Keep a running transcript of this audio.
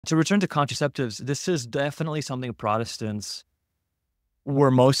To return to contraceptives, this is definitely something Protestants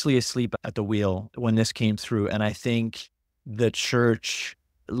were mostly asleep at the wheel when this came through. And I think the church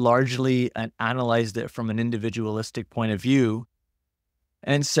largely analyzed it from an individualistic point of view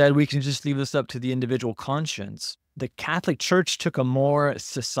and said we can just leave this up to the individual conscience. The Catholic Church took a more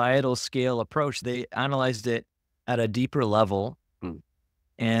societal scale approach. They analyzed it at a deeper level. Mm.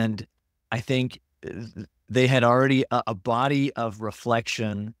 And I think they had already a body of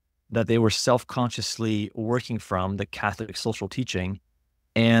reflection that they were self-consciously working from, the Catholic social teaching.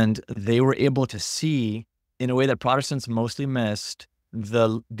 And they were able to see, in a way that Protestants mostly missed,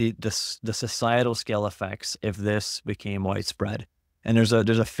 the societal scale effects if this became widespread. And there's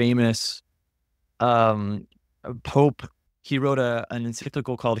a famous Pope. He wrote an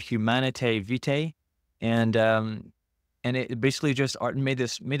encyclical called Humanitae Vitae, and it basically just made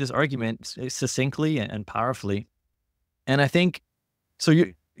this argument succinctly and powerfully. And I think so.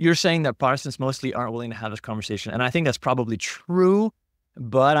 You're saying that Protestants mostly aren't willing to have this conversation, and I think that's probably true.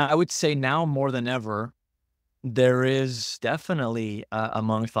 But I would say now more than ever, there is definitely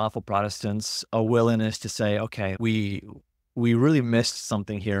among thoughtful Protestants a willingness to say, okay, we really missed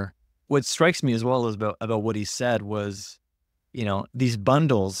something here. What strikes me as well is about what he said was, these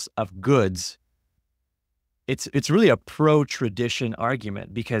bundles of goods. It's really a pro-tradition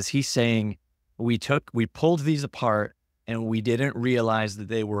argument, because he's saying we pulled these apart and we didn't realize that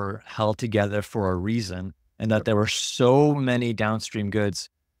they were held together for a reason, and that there were so many downstream goods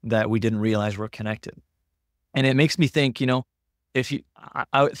that we didn't realize were connected. And it makes me think, if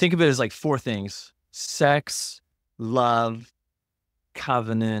I would think of it as like four things: sex, love,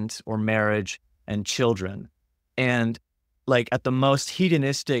 covenant or marriage, and children. And like at the most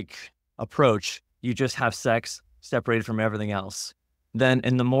hedonistic approach, you just have sex separated from everything else. Then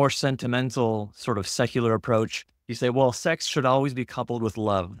in the more sentimental sort of secular approach, you say, well, sex should always be coupled with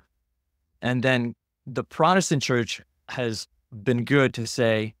love. And then the Protestant church has been good to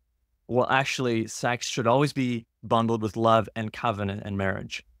say, well, actually, sex should always be bundled with love and covenant and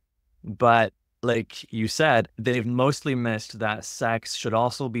marriage. But like you said, they've mostly missed that sex should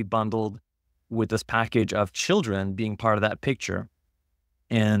also be bundled with this package of children being part of that picture.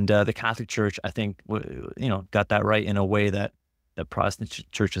 And the Catholic Church, I think, got that right in a way that the Protestant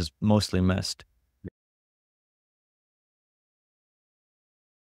church has mostly missed.